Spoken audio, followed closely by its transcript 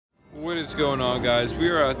What is going on, guys? We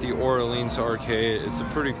are at the Orleans arcade. It's a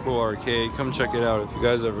pretty cool arcade. Come check it out if you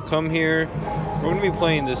guys ever come here. We're going to be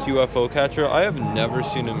playing this UFO catcher. I have never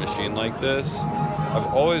seen a machine like this. I've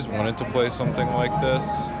always wanted to play something like this.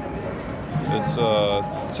 It's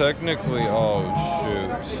technically, oh shoot,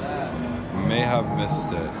 may have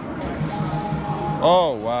missed it.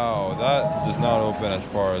 Oh wow, that does not open as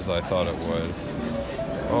far as I thought it would.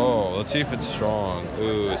 Oh, let's see if it's strong.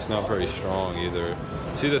 Ooh, it's not very strong either.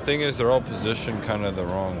 See, the thing is, they're all positioned kind of the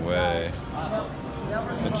wrong way.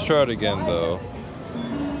 Let's try it again, though.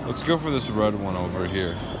 Let's go for this red one over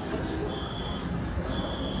here.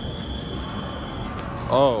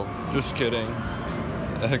 Oh, just kidding.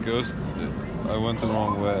 It goes... I went the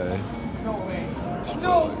wrong way. No way.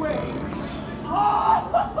 No way.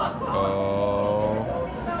 Oh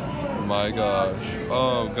my gosh.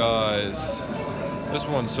 Oh, guys. This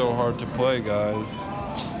one's so hard to play, guys.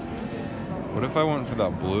 What if I went for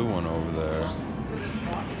that blue one over there?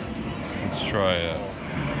 Let's try it.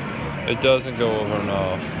 It doesn't go over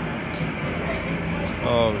enough.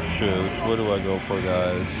 Oh shoot, what do I go for,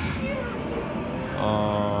 guys?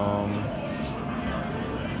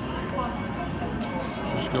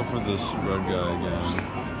 Just go for this red guy again.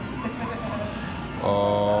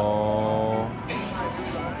 Oh,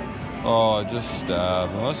 I just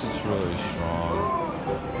stabbed, unless it's really strong.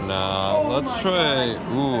 Nah, let's try,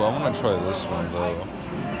 ooh, I want to try this one though.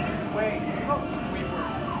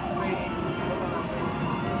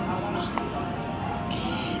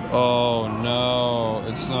 Oh no,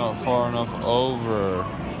 it's not far enough over.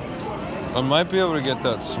 I might be able to get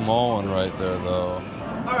that small one right there though.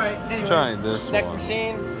 Alright, anyway. Trying this next one.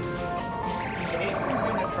 Machine. Jason's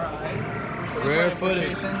gonna try. Rare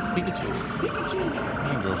footage. Pikachu.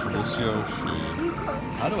 I'm gonna go for this Yoshi.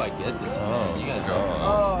 How do I get this one? Oh, You guys God.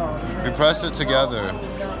 Oh. We pressed it together. Not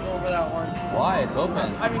go over that one. Why? It's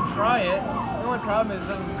open. I mean, try it. The only problem is it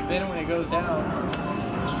doesn't spin when it goes down.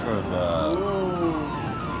 Let's try that. Ooh.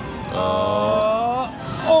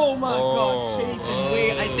 Oh my God, Jason!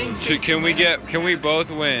 Wait, I think. Jason Can we both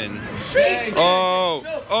win? Jason! Oh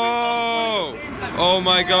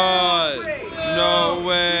my God! No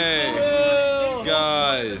way!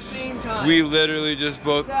 Guys, we literally just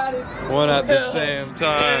both won at the same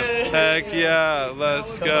time. Heck yeah,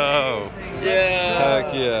 let's go. Yeah.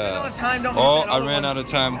 Heck yeah. Oh, I ran out of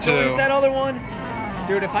time too. Don't hit that other one.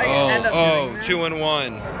 Dude, if I end up doing this, 2 and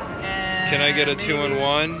 1. Can I get a 2 and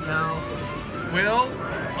 1? No. Will?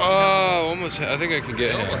 Oh, almost. I think I can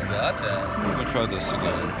get him. Almost got that. I'm gonna try this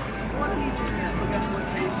again. What are you doing? Look at what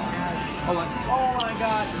Jason has. Oh my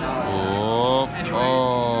God. Oh. Anyway,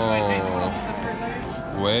 wait, Jason, hold this for a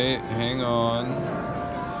second. Wait, hang on.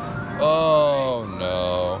 Oh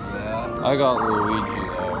no. Yeah. I got Luigi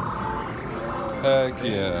though. Heck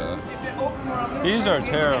yeah. These are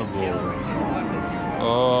terrible.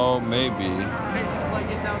 Oh, maybe. Jason's like,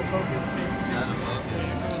 it's out of focus. Jason's out of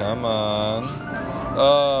focus. Come on.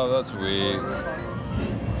 Oh, that's weak.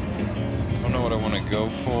 I don't know what I want to go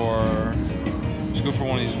for. Let's go for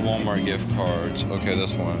one of these Walmart gift cards. Okay,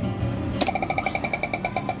 this one.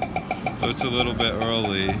 So it's a little bit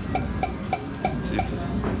early. Let's see if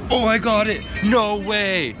oh, I got it! No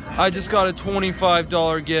way! I just got a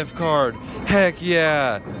 $25 gift card. Heck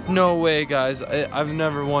yeah! No way, guys. I've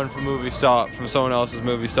never won from from someone else's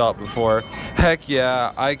movie stop before. Heck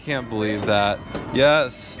yeah! I can't believe that.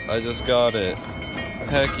 Yes, I just got it.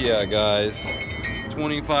 Heck yeah, guys.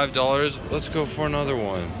 $25. Let's go for another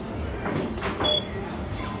one.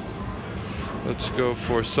 Let's go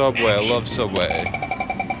for Subway. I love Subway.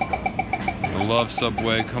 I love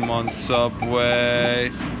Subway. Come on,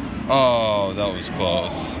 Subway. Oh, that was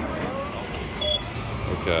close.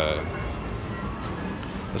 Okay.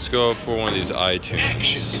 Let's go for one of these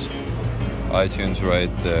iTunes. iTunes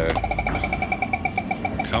right there.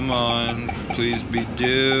 Come on. Please be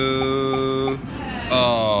due.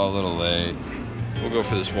 Oh, a little late. We'll go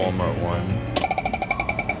for this Walmart one.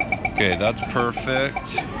 Okay, that's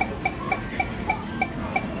perfect.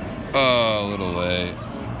 Oh, a little late.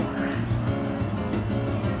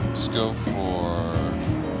 Let's go for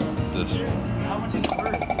this one. How much is it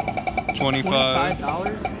worth? $25.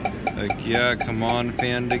 $25? Like, yeah, come on,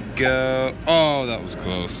 Fandigo. Oh, that was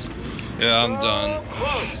close. Yeah, I'm done.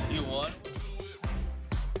 You won.